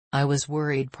I was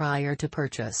worried prior to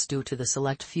purchase due to the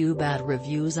select few bad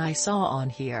reviews I saw on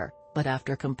here, but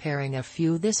after comparing a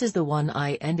few, this is the one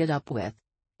I ended up with.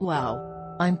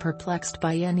 Wow! I'm perplexed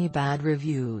by any bad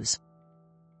reviews.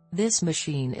 This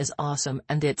machine is awesome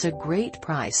and it's a great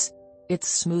price. It's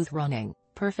smooth running,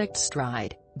 perfect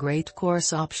stride, great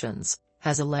course options,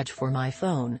 has a ledge for my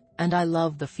phone, and I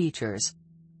love the features.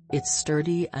 It's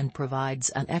sturdy and provides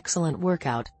an excellent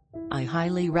workout. I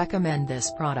highly recommend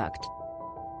this product.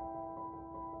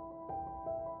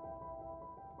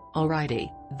 Alrighty,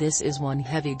 this is one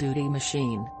heavy-duty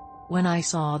machine. When I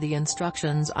saw the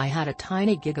instructions I had a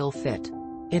tiny giggle fit.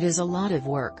 It is a lot of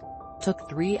work. Took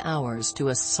 3 hours to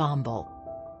assemble.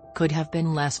 Could have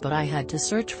been less, but I had to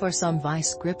search for some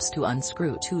vice grips to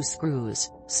unscrew 2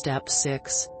 screws, step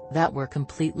 6, that were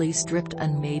completely stripped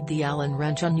and made the Allen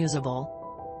wrench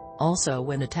unusable. Also,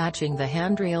 when attaching the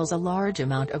handrails, a large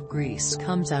amount of grease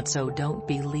comes out, so don't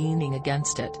be leaning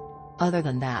against it. Other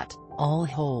than that, all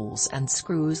holes and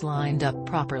screws lined up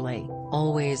properly,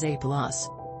 always A+.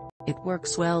 It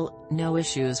works well, no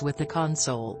issues with the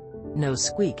console. No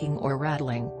squeaking or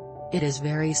rattling. It is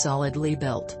very solidly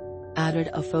built. Added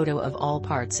a photo of all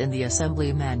parts in the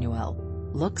assembly manual.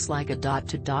 Looks like a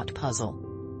dot-to-dot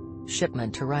puzzle.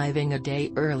 Shipment arriving a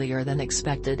day earlier than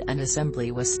expected and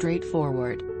assembly was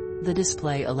straightforward. The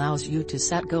display allows you to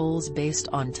set goals based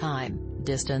on time,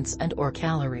 distance and/or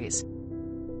calories.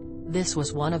 This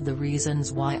was one of the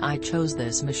reasons why I chose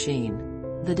this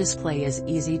machine. The display is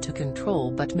easy to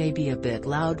control but may be a bit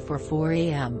loud for 4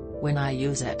 AM when I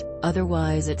use it,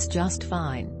 otherwise it's just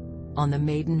fine. On the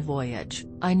maiden voyage,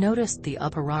 I noticed the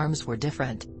upper arms were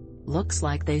different. Looks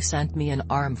like they sent me an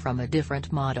arm from a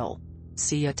different model.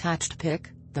 See attached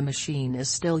pic. The machine is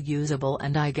still usable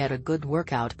and I get a good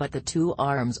workout, but the 2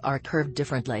 arms are curved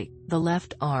differently. The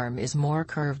left arm is more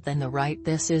curved than the right.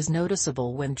 This is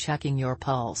noticeable when checking your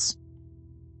pulse.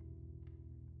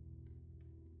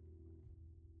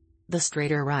 The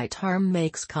straighter right arm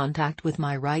makes contact with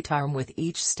my right arm with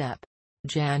each step.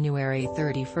 January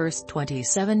 31,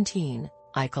 2017,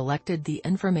 I collected the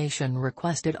information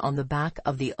requested on the back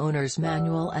of the owner's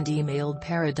manual and emailed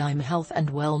Paradigm Health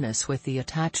and Wellness with the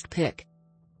attached pic.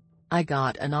 I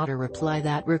got an auto reply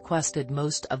that requested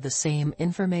most of the same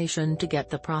information to get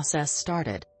the process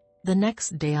started. The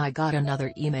next day I got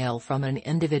another email from an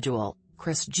individual,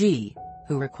 Chris G.,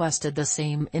 who requested the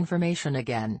same information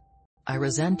again. I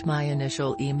resent my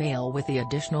initial email with the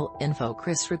additional info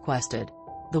Chris requested.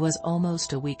 That was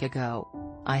almost a week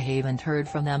ago. I haven't heard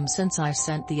from them since I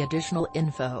sent the additional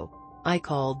info. I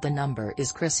called the number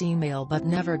is Chris email but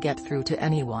never get through to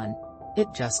anyone. It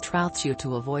just routes you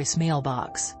to a voicemail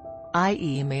box. I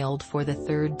emailed for the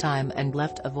 3rd time and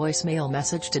left a voicemail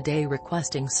message today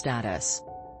requesting status.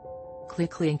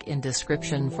 Click link in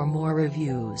description for more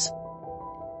reviews.